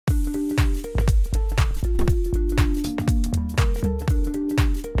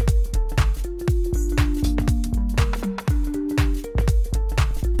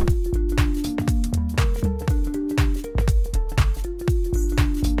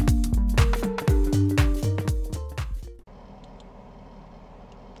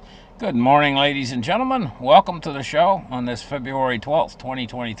Good morning, ladies and gentlemen. Welcome to the show on this February 12th,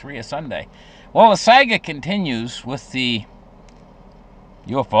 2023, a Sunday. Well, the saga continues with the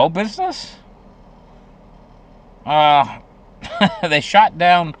UFO business. They shot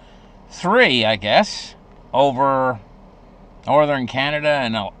down 3, I guess, over northern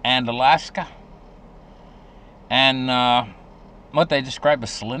Canada and Alaska. And what they describe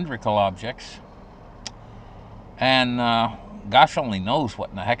as cylindrical objects. And gosh only knows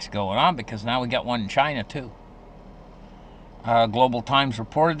what in the heck's going on, because now we got one in China too. Global Times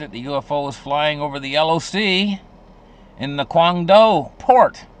reported that the UFO was flying over the Yellow Sea in the Guangdong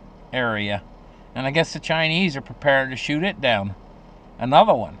port area, and I guess the Chinese are preparing to shoot it down.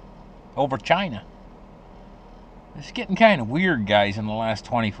 Another one over China. It's getting kind of weird, guys, in the last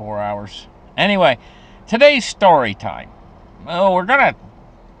 24 hours. Anyway, today's story time. Well, we're gonna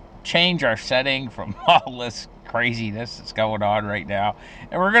change our setting from all this craziness that's going on right now,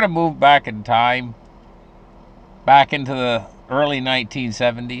 and we're going to move back in time, back into the early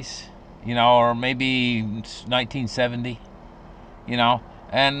 1970s, or maybe 1970,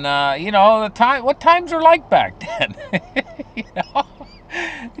 and what times were like back then.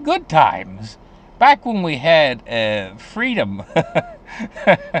 Good times, back when we had freedom,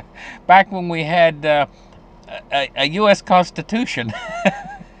 back when we had a U.S. Constitution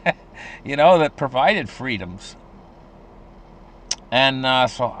that provided freedoms. And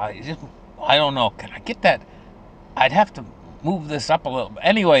so I don't know. Can I get that? I'd have to move this up a little bit.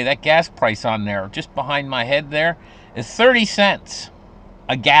 Anyway, that gas price on there, just behind my head there, is 30 cents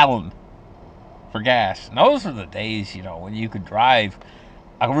a gallon for gas. And those are the days, when you could drive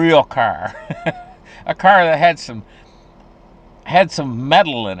a real car. A car that had some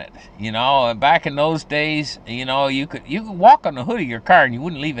metal in it, and back in those days, you could walk on the hood of your car and you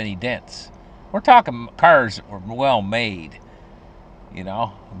wouldn't leave any dents. We're talking cars that were well made,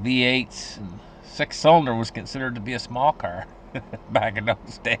 V8s, and 6-cylinder was considered to be a small car back in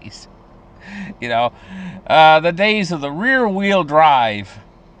those days. The days of the rear wheel drive,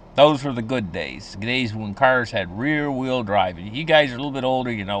 those were the good days. The days when cars had rear wheel drive. You guys are a little bit older,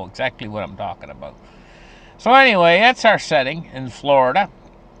 you know exactly what I'm talking about. So anyway, that's our setting in Florida.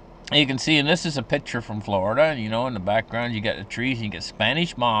 You can see, and this is a picture from Florida, and in the background you got the trees and you get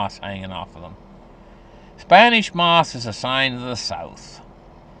Spanish moss hanging off of them. Spanish moss is a sign of the South.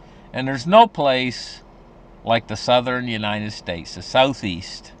 And there's no place like the southern United States, the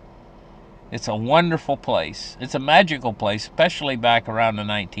Southeast. It's a wonderful place. It's a magical place, especially back around the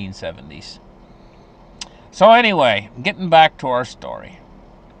 1970s. So anyway, getting back to our story.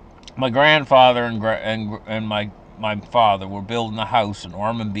 My grandfather and my father were building a house in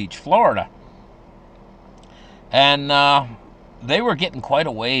Ormond Beach, Florida. And they were getting quite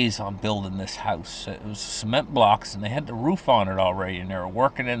a ways on building this house. It was cement blocks, and they had the roof on it already, and they were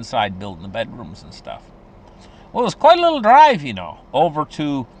working inside building the bedrooms and stuff. Well, it was quite a little drive, over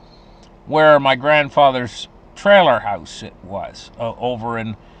to where my grandfather's trailer house it was, over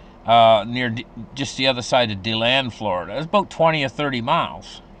in near just the other side of DeLand, Florida. It was about 20 or 30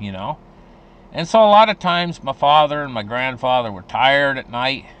 miles, And so a lot of times my father and my grandfather were tired at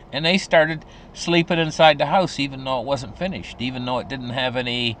night, and they started sleeping inside the house, even though it wasn't finished, even though it didn't have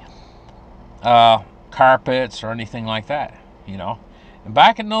any carpets or anything like that, And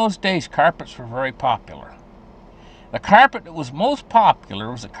back in those days, carpets were very popular. The carpet that was most popular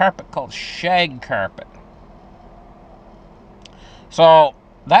was a carpet called shag carpet. So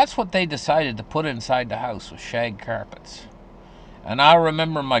that's what they decided to put inside the house, was shag carpets. And I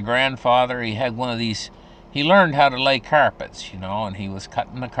remember my grandfather, he had one of these, he learned how to lay carpets, and he was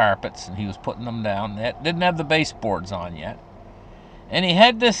cutting the carpets and he was putting them down. They didn't have the baseboards on yet. And he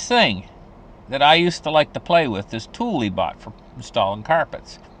had this thing that I used to like to play with, this tool he bought for installing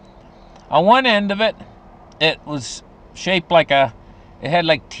carpets. On one end of it, it was shaped like it had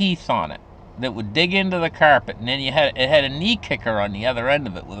like teeth on it that would dig into the carpet, and then it had a knee kicker on the other end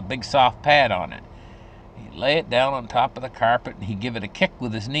of it with a big soft pad on it. He'd lay it down on top of the carpet, and he'd give it a kick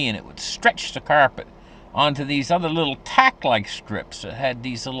with his knee, and it would stretch the carpet onto these other little tack-like strips that had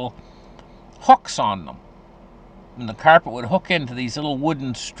these little hooks on them. And the carpet would hook into these little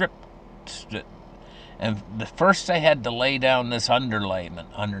wooden strips. And the first they had to lay down this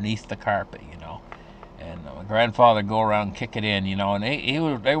underlayment underneath the carpet, And my grandfather would go around and kick it in, and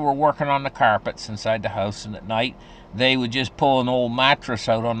they were working on the carpets inside the house, and at night they would just pull an old mattress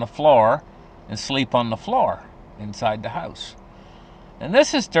out on the floor and sleep on the floor inside the house. And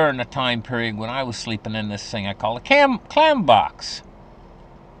this is during the time period when I was sleeping in this thing I call a clam box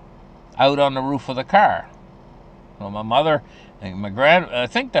out on the roof of the car. Well, my mother I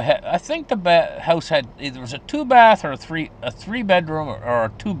think the house had either was a 2 bath or a three bedroom or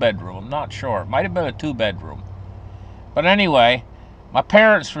a 2 bedroom. I'm not sure. It might have been a 2 bedroom. But anyway, my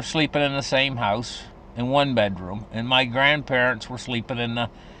parents were sleeping in the same house in 1 bedroom, and my grandparents were sleeping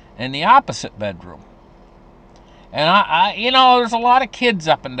in the opposite bedroom. And there's a lot of kids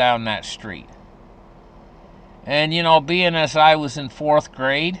up and down that street. And being as I was in 4th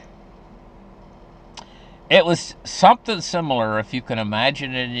grade, it was something similar, if you can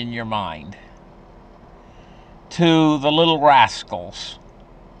imagine it in your mind, to the Little Rascals.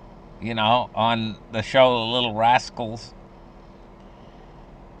 On the show The Little Rascals.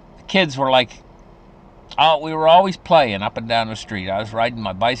 The kids were like, we were always playing up and down the street. I was riding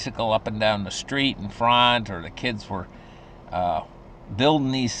my bicycle up and down the street in front, or the kids were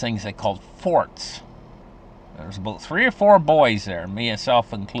building these things they called forts. There was about 3 or 4 boys there, me and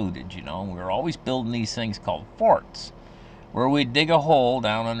myself included, We were always building these things called forts, where we'd dig a hole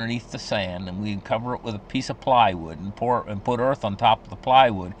down underneath the sand, and we'd cover it with a piece of plywood and put earth on top of the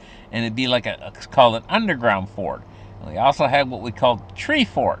plywood, and it'd be like it's called an underground fort. And we also had what we called tree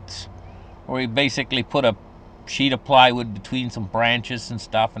forts, where we basically put a sheet of plywood between some branches and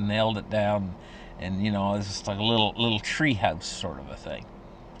stuff and nailed it down, and it was just like a little tree house sort of a thing.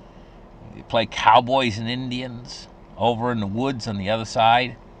 We play cowboys and Indians over in the woods on the other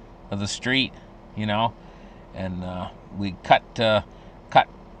side of the street, and we cut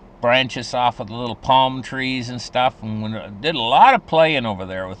branches off of the little palm trees and stuff, and we did a lot of playing over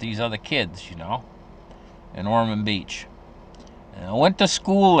there with these other kids, in Ormond Beach. And I went to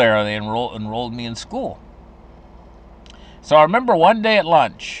school there. They enrolled me in school. So I remember one day at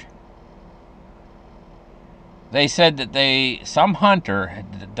lunch, they said that some hunter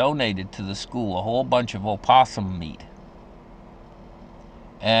had donated to the school a whole bunch of opossum meat.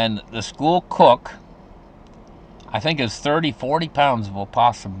 And the school cook, I think it was 30, 40 pounds of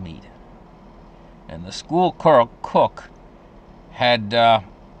opossum meat. And the school cook had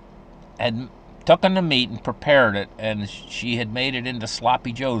taken the meat and prepared it, and she had made it into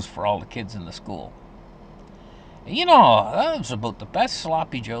sloppy joes for all the kids in the school. That was about the best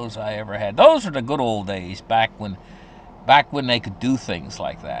sloppy joes I ever had. Those are the good old days, back when they could do things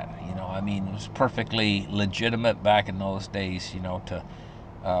like that. It was perfectly legitimate back in those days, to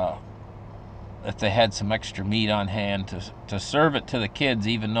if they had some extra meat on hand, to serve it to the kids,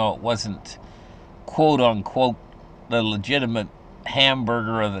 even though it wasn't quote unquote the legitimate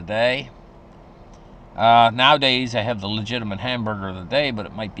hamburger of the day. Nowadays, I have the legitimate hamburger of the day, but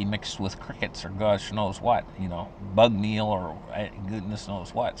it might be mixed with crickets or gosh knows what, bug meal or goodness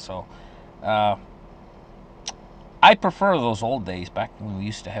knows what. So, I prefer those old days back when we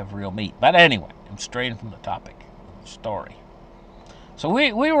used to have real meat. But anyway, I'm straying from the topic of the story. So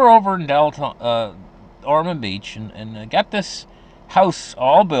we were over in Delta, Ormond Beach, and got this house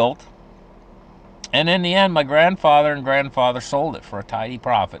all built. And in the end, my grandfather and grandfather sold it for a tidy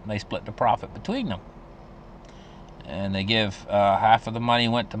profit, and they split the profit between them. And they give half of the money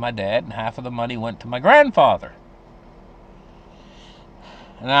went to my dad, and half of the money went to my grandfather.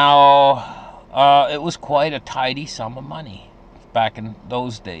 Now, it was quite a tidy sum of money back in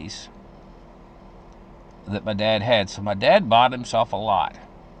those days that my dad had. So my dad bought himself a lot,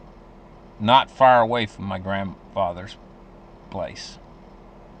 not far away from my grandfather's place.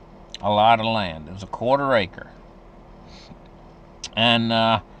 A lot of land. It was a 1/4 acre.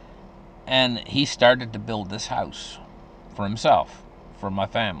 And he started to build this house for himself, for my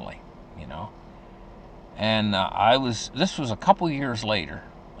family, And this was a couple years later.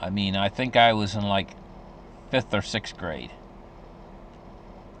 I think I was in like 5th or 6th grade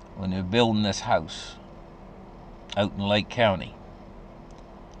when they were building this house out in Lake County.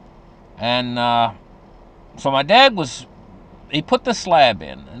 And so my dad he put the slab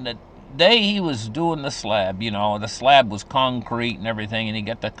in, and the day he was doing the slab, the slab was concrete and everything, and he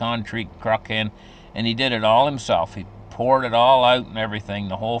got the concrete truck in, and he did it all himself. He poured it all out and everything,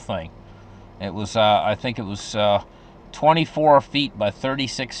 the whole thing. It was, I think it was 24 feet by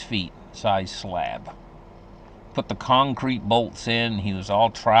 36 feet size slab. Put the concrete bolts in. He was all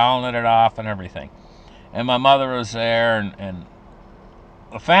troweling it off and everything. And my mother was there, and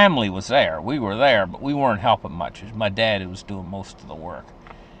the family was there. We were there, but we weren't helping much. It was my dad who was doing most of the work.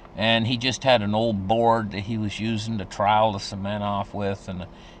 And he just had an old board that he was using to trowel the cement off with, and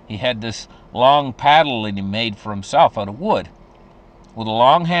he had this long paddle that he made for himself out of wood with a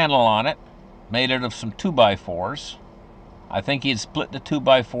long handle on it, made out of some 2x4s. I think he had split the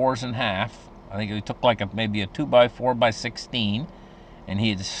 2x4s in half. I think he took like maybe a 2x4 by 16, and he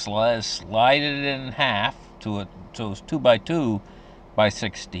had slided it in half so it was 2x2 by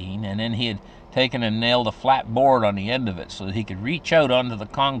 16, and then he had taken and nailed a flat board on the end of it so that he could reach out onto the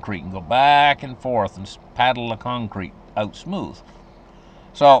concrete and go back and forth and paddle the concrete out smooth.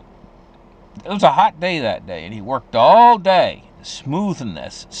 So it was a hot day that day, and he worked all day smoothing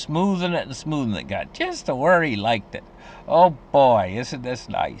this, smoothing it and smoothing it. Got just to where he liked it. Oh boy, isn't this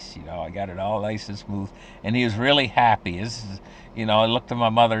nice? You know, I got it all nice and smooth, and he was really happy. You know, I looked at my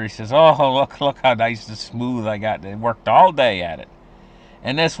mother. He says, "Oh, look how nice and smooth I got." They worked all day at it,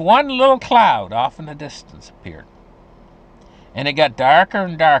 and this one little cloud off in the distance appeared, and it got darker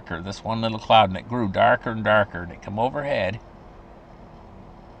and darker. This one little cloud, and it grew darker and darker, and it came overhead,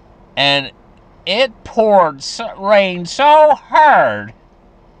 and it poured rain so hard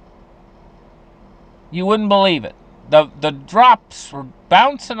you wouldn't believe it. The drops were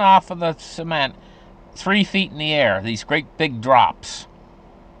bouncing off of the cement 3 feet in the air. These great big drops.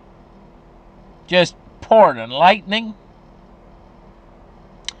 Just poured in lightning.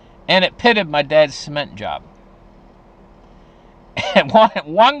 And it pitted my dad's cement job. And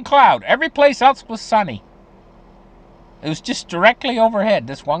one cloud. Every place else was sunny. It was just directly overhead,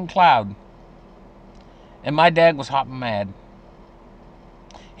 this one cloud. And my dad was hot and mad.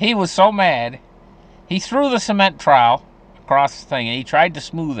 He was so mad, he threw the cement trowel across the thing, and he tried to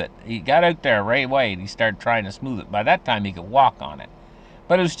smooth it. He got out there right away, and he started trying to smooth it. By that time, he could walk on it.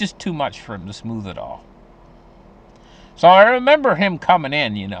 But it was just too much for him to smooth it all. So I remember him coming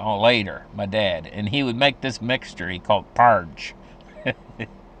in, you know, later, my dad, and he would make this mixture he called parge,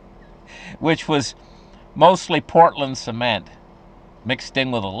 which was mostly Portland cement mixed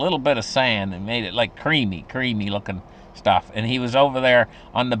in with a little bit of sand and made it like creamy looking stuff. And he was over there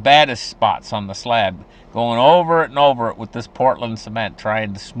on the baddest spots on the slab, going over it and over it with this Portland cement,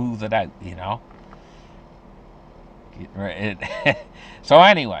 trying to smooth it out, you know. So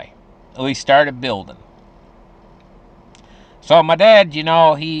anyway, we started building. So my dad, you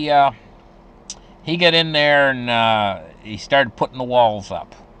know, he got in there and he started putting the walls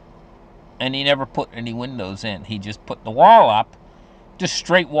up. And he never put any windows in. He just put the wall up, just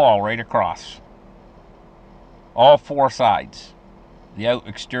straight wall right across. All 4 sides, the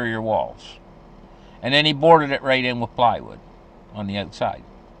exterior walls. And then he boarded it right in with plywood on the outside.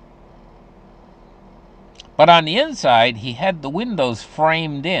 But on the inside, he had the windows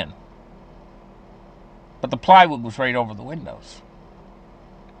framed in. But the plywood was right over the windows.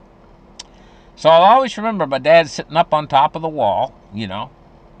 So I'll always remember my dad sitting up on top of the wall, you know,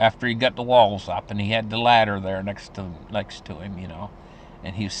 after he got the walls up, and he had the ladder there next to him, you know.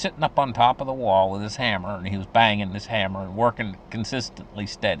 And he was sitting up on top of the wall with his hammer, and he was banging his hammer and working consistently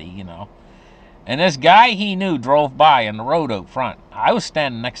steady, you know. And this guy he knew drove by on the road out front. I was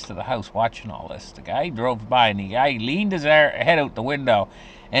standing next to the house watching all this. The guy drove by, and the guy leaned his head out the window,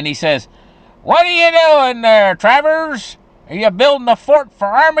 and he says, "What are you doing there, Travers? Are you building a fort for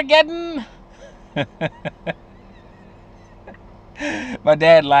Armageddon?" My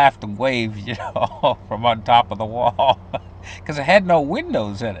dad laughed and waved, you know, from on top of the wall, because it had no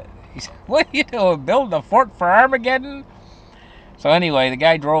windows in it. He said, "What are you doing, building a fort for Armageddon?" So anyway, the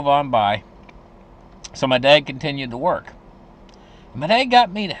guy drove on by. So my dad continued to work. My dad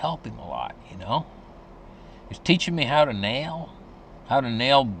got me to help him a lot, you know. He was teaching me how to nail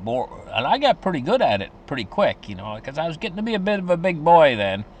board, and I got pretty good at it pretty quick, you know, because I was getting to be a bit of a big boy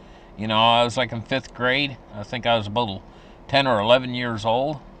then. You know, I was like in 5th grade. I think I was about 10 or 11 years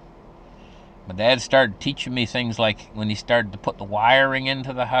old. My dad started teaching me things like when he started to put the wiring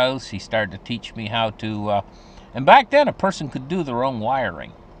into the house, he started to teach me how to, and back then a person could do their own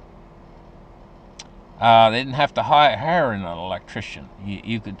wiring. They didn't have to hire an electrician.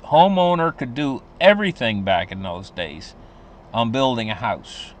 Homeowner could do everything back in those days on building a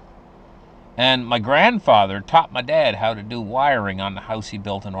house. And my grandfather taught my dad how to do wiring on the house he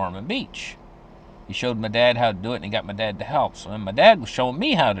built in Ormond Beach. He showed my dad how to do it, and he got my dad to help. So then my dad was showing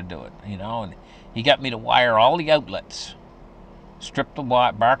me how to do it, you know, and he got me to wire all the outlets. Strip the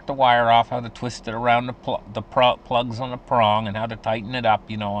wire, bark the wire off, how to twist it around the plugs on the prong, and how to tighten it up,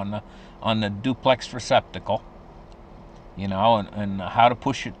 you know, on the duplex receptacle, you know, and how to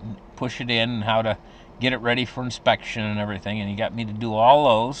push it in, and how to get it ready for inspection and everything. And he got me to do all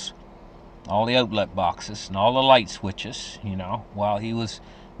those, all the outlet boxes and all the light switches, you know, while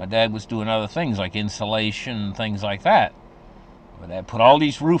my dad was doing other things like insulation and things like that. My dad put all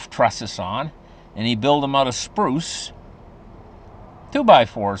these roof trusses on, and he built them out of spruce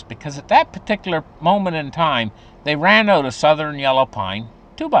 2x4s, because at that particular moment in time, they ran out of southern yellow pine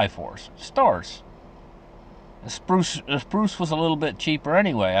 2x4s, stores. The spruce was a little bit cheaper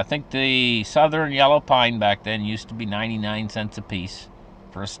anyway. I think the southern yellow pine back then used to be 99 cents a piece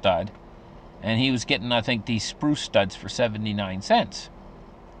for a stud. And he was getting, I think, these spruce studs for 79 cents.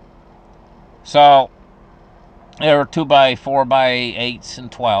 So there were 2x4x8s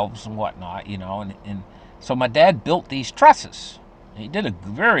and 12s and whatnot, you know, and so my dad built these trusses. He did a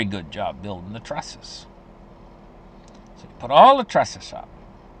very good job building the trusses. So he put all the trusses up,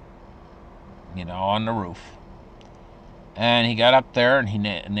 you know, on the roof. And he got up there and he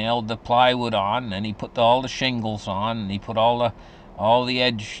nailed the plywood on, and then he put all the shingles on, and he put all the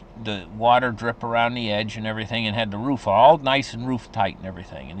edge, the water drip around the edge and everything, and had the roof all nice and roof tight and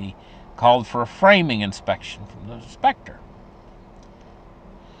everything. And he called for a framing inspection from the inspector.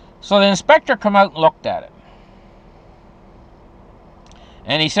 So the inspector come out and looked at it.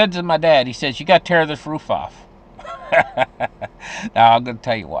 And he said to my dad, he says, "You got to tear this roof off." Now, I'm going to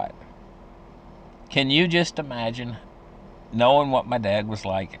tell you what. Can you just imagine knowing what my dad was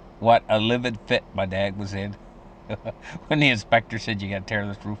like, what a livid fit my dad was in when the inspector said, "You got to tear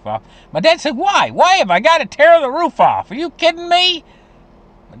this roof off"? My dad said, "Why? Why have I got to tear the roof off? Are you kidding me?"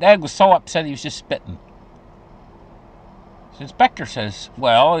 My dad was so upset he was just spitting. The inspector says,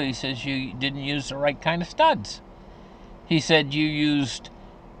 "Well," he says, "you didn't use the right kind of studs." He said, you used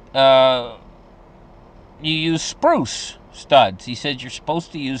spruce studs." He said, "You're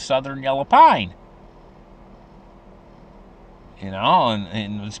supposed to use southern yellow pine." You know,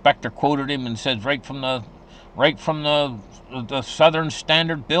 and the inspector quoted him and said, right from the Southern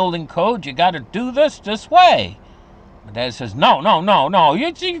Standard Building Code, you got to do this way." My dad says, no,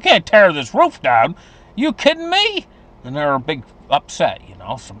 you can't tear this roof down. You kidding me?" And they were big upset, you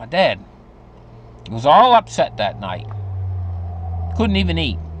know. So my dad was all upset that night. Couldn't even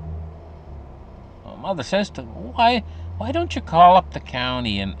eat. My mother says to him, why don't you call up the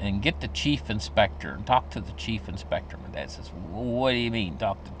county and get the chief inspector and talk to the chief inspector?" My dad says, "What do you mean,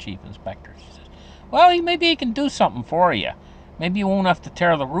 talk to the chief inspector?" She says, "Well, maybe he can do something for you. Maybe you won't have to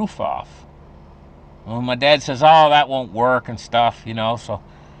tear the roof off." Well, my dad says, "Oh, that won't work," and stuff, you know. So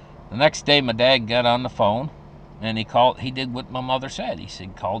the next day my dad got on the phone and he did what my mother said. He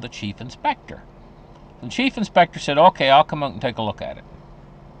said, "Call the chief inspector." The chief inspector said, "Okay, I'll come out and take a look at it."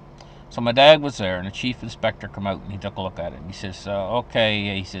 So my dad was there, and the chief inspector come out and he took a look at it. And he says,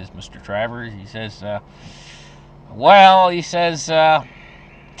 "Okay," he says, "Mr. Travers," he says, "well," he says,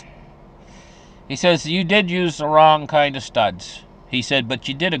 "you did use the wrong kind of studs." He said, "But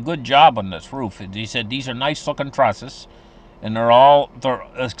you did a good job on this roof." He said, "These are nice looking trusses, and they're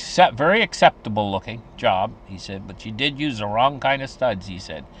very acceptable looking job." He said, "But you did use the wrong kind of studs." He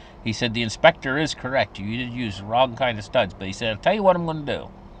said, "The inspector is correct. You did use the wrong kind of studs." But he said, "I'll tell you what I'm going to do."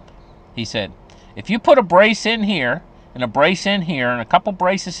 He said, "If you put a brace in here, and a brace in here, and a couple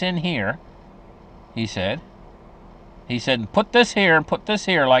braces in here," he said, "and put this here and put this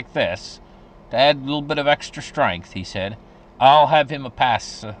here like this, to add a little bit of extra strength," he said, "I'll have him a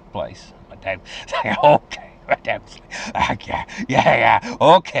pass place." My dad said, "Okay." My dad was like, yeah,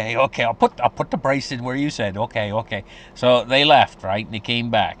 okay, I'll put the brace in where you said, okay. So they left, right, and they came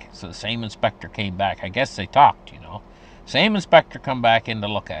back. So the same inspector came back. I guess they talked, you know. Same inspector come back in to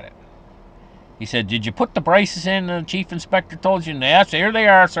look at it. He said, "Did you put the braces in the chief inspector told you?" "Yes, here they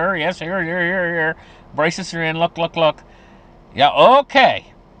are, sir. Yes, here. Braces are in. Look. Yeah, okay.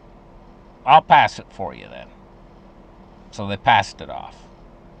 I'll pass it for you then." So they passed it off.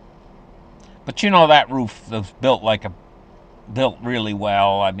 But you know, that roof was built really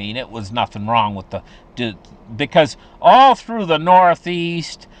well. I mean, it was nothing wrong with because all through the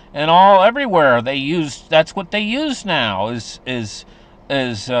Northeast and everywhere that's what they use now is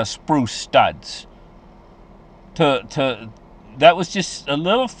spruce studs. That was just a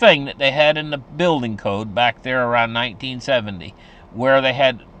little thing that they had in the building code back there around 1970, where they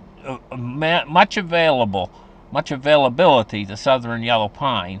had much availability to southern yellow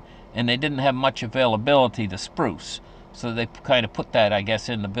pine, and they didn't have much availability to spruce. So they kind of put that, I guess,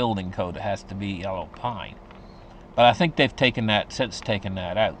 in the building code. It has to be yellow pine. But I think they've since taken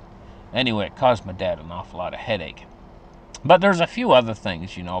that out. Anyway, it caused my dad an awful lot of headache. But there's a few other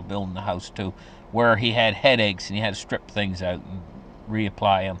things, you know, building the house too, where he had headaches and he had to strip things out and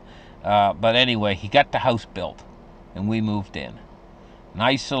reapply them. But anyway, he got the house built, and we moved in.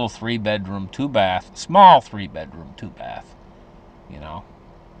 Nice little 3-bedroom, 2-bath, small 3-bedroom, 2-bath, you know.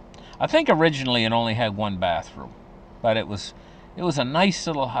 I think originally it only had 1 bathroom, but it was a nice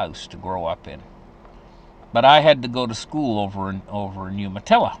little house to grow up in. But I had to go to school over in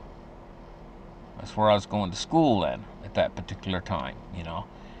Umatilla. That's where I was going to school then, at that particular time, you know.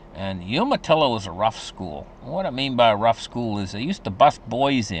 And Umatilla was a rough school. And what I mean by a rough school is they used to bus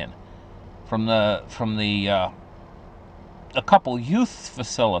boys in from a couple youth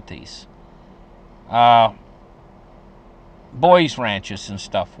facilities, boys ranches and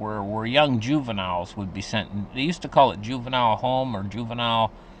stuff, where young juveniles would be sent. And they used to call it juvenile home or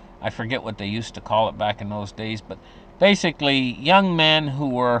juvenile I forget what they used to call it back in those days, but basically young men who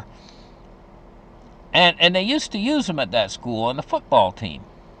were, and they used to use them at that school on the football team.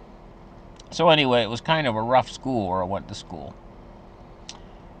 So anyway, it was kind of a rough school where I went to school.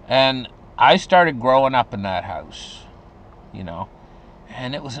 And I started growing up in that house, you know,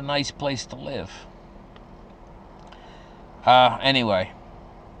 and it was a nice place to live. Anyway,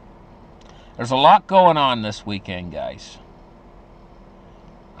 there's a lot going on this weekend, guys.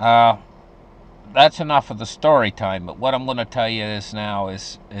 That's enough of the story time, but what I'm going to tell you is now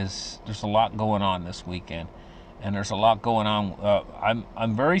is there's a lot going on this weekend, and there's a lot going on.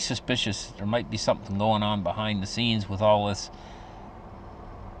 I'm very suspicious there might be something going on behind the scenes with all this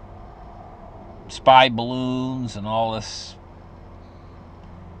spy balloons and all this.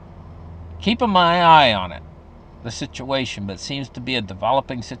 Keeping my eye on it, the situation, but it seems to be a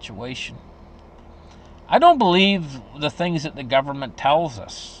developing situation. I don't believe the things that the government tells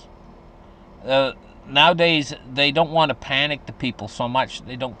us. Nowadays, they don't want to panic the people so much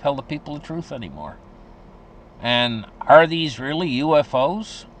they don't tell the people the truth anymore. And are these really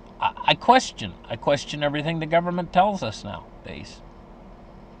UFOs? I question everything the government tells us nowadays.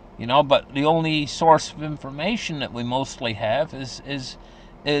 You know, but the only source of information that we mostly have is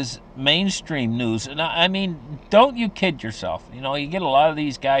mainstream news. And I mean, don't you kid yourself. You know, you get a lot of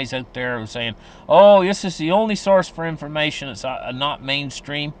these guys out there who are saying, oh, this is the only source for information. It's not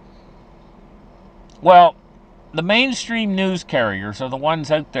mainstream. Well, the mainstream news carriers are the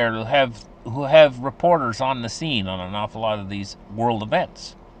ones out there who have reporters on the scene on an awful lot of these world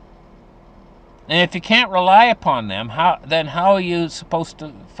events. And if you can't rely upon them, how are you supposed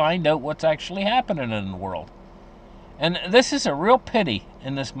to find out what's actually happening in the world? And this is a real pity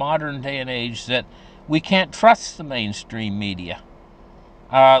in this modern day and age that we can't trust the mainstream media.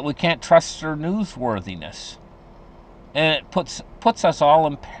 We can't trust their newsworthiness. And it puts us all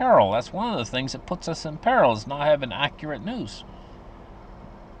in peril. That's one of the things that puts us in peril, is not having accurate news.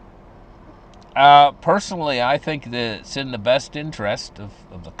 Personally, I think that it's in the best interest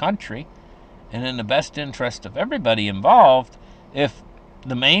of the country and in the best interest of everybody involved if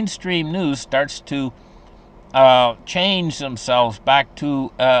the mainstream news starts to change themselves back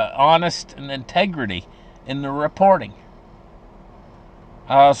to honest and integrity in the reporting,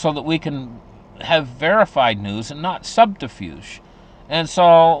 so that we can have verified news and not subterfuge. And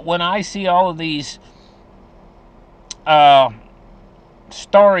so when I see all of these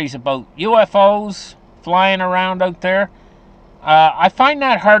stories about UFOs flying around out there, I find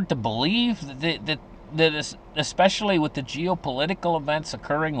that hard to believe, that especially with the geopolitical events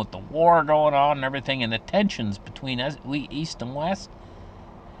occurring, with the war going on and everything, and the tensions between East and West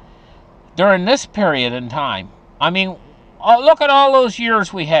during this period in time. I mean, look at all those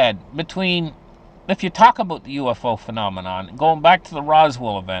years we had between, if you talk about the UFO phenomenon, going back to the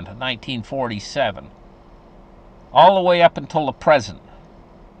Roswell event in 1947, all the way up until the present,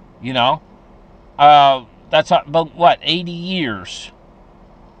 you know, that's about, what, 80 years?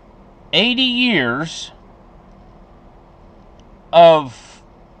 80 years of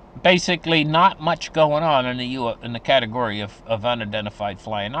basically not much going on in the category of unidentified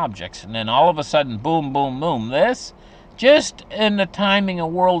flying objects. And then all of a sudden, boom, boom, boom, this, just in the timing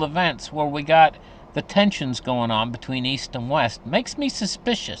of world events where we got the tensions going on between East and West, makes me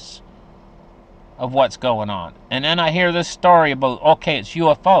suspicious of what's going on. And then I hear this story about, okay, it's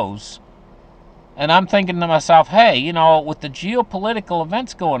UFOs. And I'm thinking to myself, hey, you know, with the geopolitical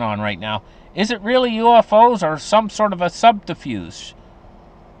events going on right now, is it really UFOs or some sort of a subterfuge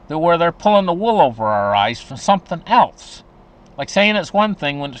where they're pulling the wool over our eyes for something else? Like saying it's one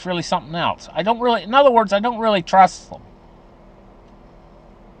thing when it's really something else. In other words, I don't really trust them.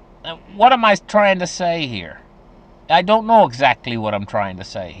 What am I trying to say here? I don't know exactly what I'm trying to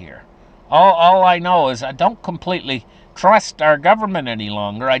say here. All I know is I don't completely trust our government any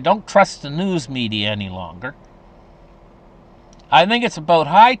longer. I don't trust the news media any longer. I think it's about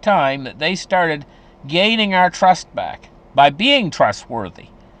high time that they started gaining our trust back by being trustworthy,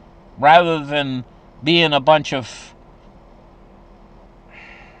 rather than being a bunch of,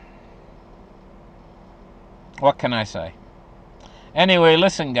 what can I say? Anyway,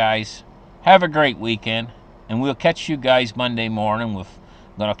 listen, guys, have a great weekend, and we'll catch you guys Monday morning. We're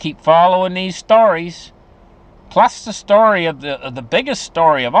going to keep following these stories, plus the story of the biggest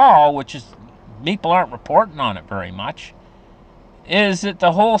story of all, which is people aren't reporting on it very much, is that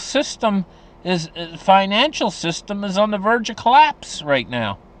the whole system financial system is on the verge of collapse right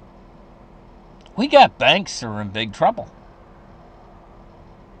now. We got banks that are in big trouble.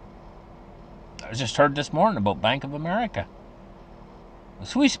 I just heard this morning about Bank of America, the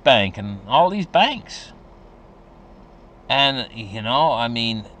Swiss Bank, and all these banks. And, you know, I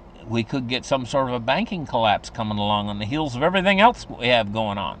mean, we could get some sort of a banking collapse coming along on the heels of everything else we have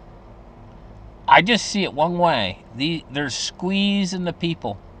going on. I just see it one way. There's squeezing the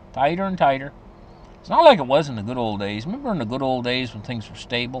people tighter and tighter. It's not like it was in the good old days. Remember in the good old days when things were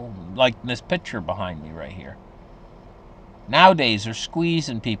stable? Like this picture behind me right here. Nowadays, they're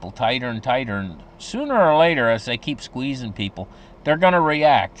squeezing people tighter and tighter. And sooner or later, as they keep squeezing people, they're going to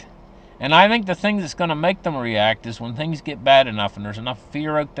react. And I think the thing that's going to make them react is when things get bad enough and there's enough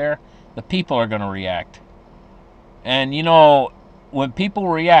fear out there, the people are going to react. And, you know, when people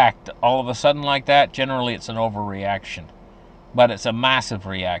react all of a sudden like that, generally it's an overreaction. But it's a massive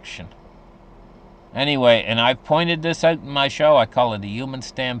reaction. Anyway, and I've pointed this out in my show. I call it a human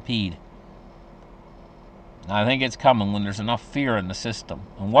stampede. I think it's coming when there's enough fear in the system.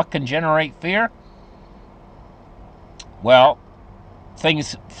 And what can generate fear? Well,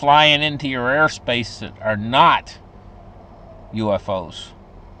 things flying into your airspace that are not UFOs.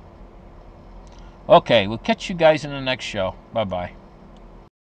 Okay, we'll catch you guys in the next show. Bye-bye.